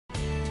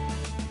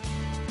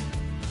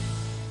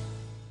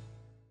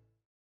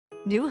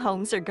New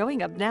homes are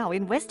going up now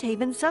in West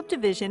Haven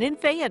subdivision in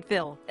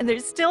Fayetteville, and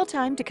there's still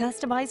time to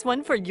customize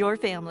one for your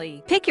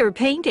family. Pick your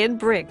paint and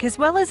brick as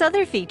well as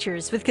other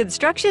features with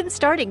construction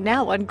starting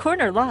now on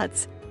corner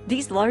lots.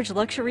 These large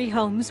luxury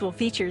homes will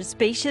feature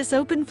spacious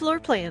open floor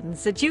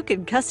plans that you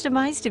can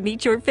customize to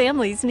meet your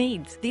family's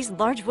needs. These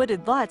large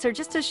wooded lots are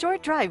just a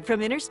short drive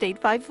from Interstate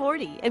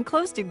 540 and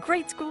close to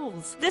great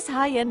schools. This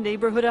high-end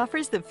neighborhood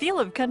offers the feel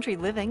of country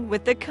living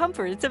with the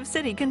comforts of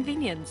city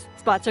convenience.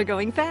 Spots are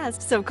going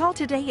fast, so call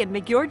today and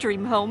make your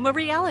dream home a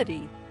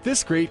reality.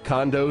 This great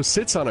condo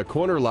sits on a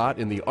corner lot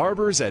in the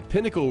Arbors at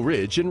Pinnacle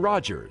Ridge in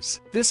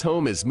Rogers. This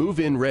home is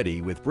move-in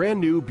ready with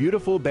brand new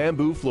beautiful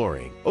bamboo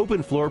flooring,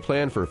 open floor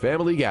plan for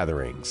family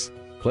gatherings,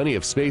 plenty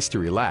of space to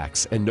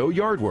relax and no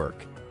yard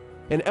work.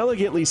 An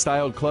elegantly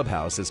styled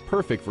clubhouse is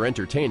perfect for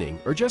entertaining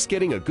or just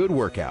getting a good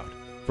workout.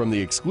 From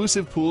the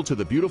exclusive pool to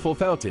the beautiful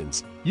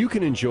fountains, you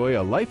can enjoy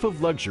a life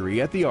of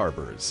luxury at the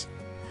Arbors.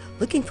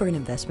 Looking for an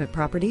investment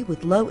property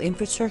with low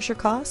infrastructure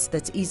costs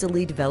that's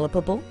easily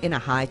developable in a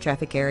high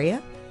traffic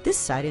area? This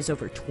site is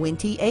over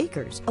 20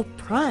 acres of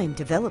prime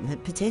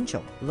development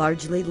potential,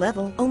 largely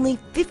level, only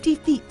 50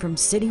 feet from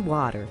city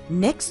water,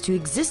 next to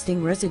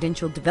existing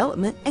residential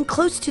development and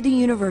close to the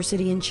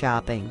university and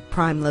shopping.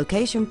 Prime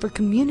location for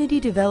community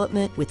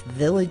development with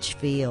village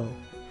feel.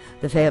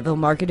 The Fayetteville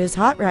market is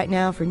hot right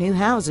now for new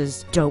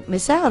houses. Don't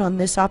miss out on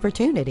this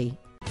opportunity.